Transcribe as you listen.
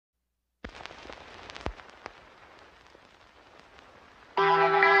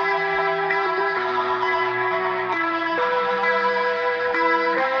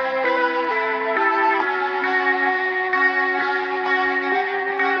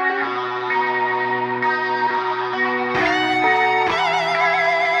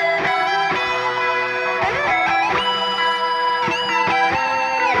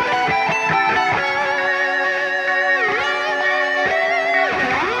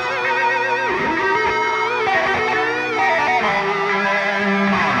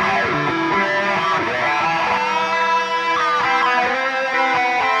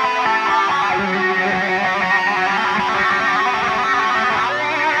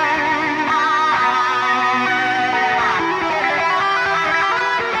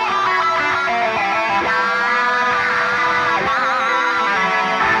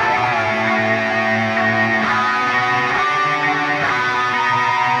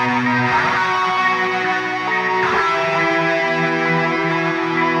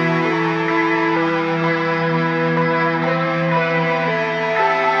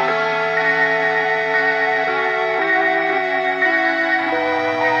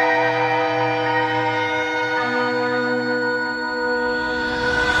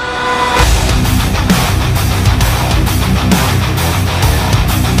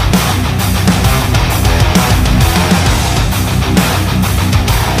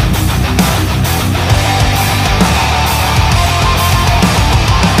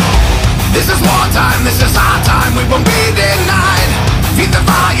time, this is our time, we won't be denied. Feed the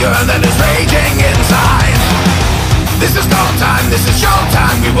fire that is raging inside. This is no time, this is show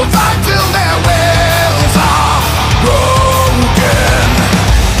time, we will fight till their wills are broken.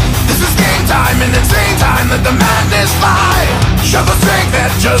 This is game time, an insane time, let the madness fly. Show the strength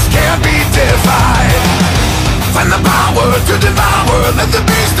that just can't be defied. Find the power to devour, let the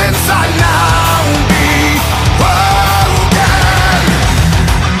beast inside now be broken.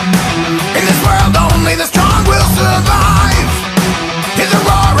 In this world only the strong will survive. Hear the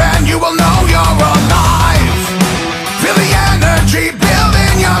roar and you will know you're alive. Feel the energy build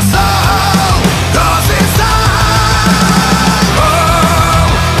in your soul, 'cause it's time. Oh,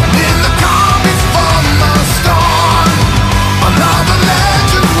 in the calm before the storm, another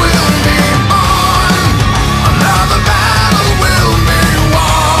legend will be born. Another battle will be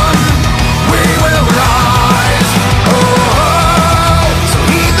won. We will rise. Oh, so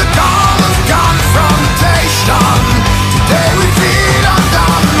heed the call of confrontation. Today we feed on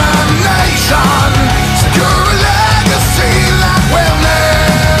domination. Secure a legacy that will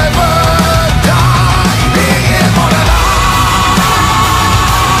never die. Being immortalized.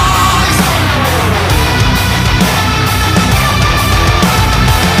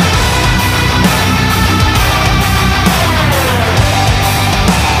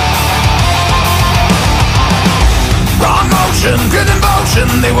 Raw motion, good emotion,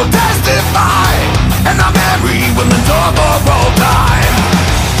 they will testify. And our memory will endure for all time.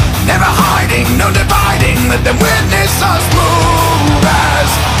 Never hiding, no dividing, let them witness us move as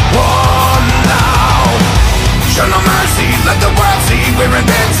one now. Show no mercy, let the world see we're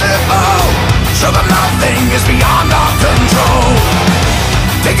invincible. Show them nothing is beyond our control.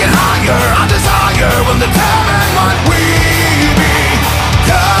 Taking higher, our desire will determine what we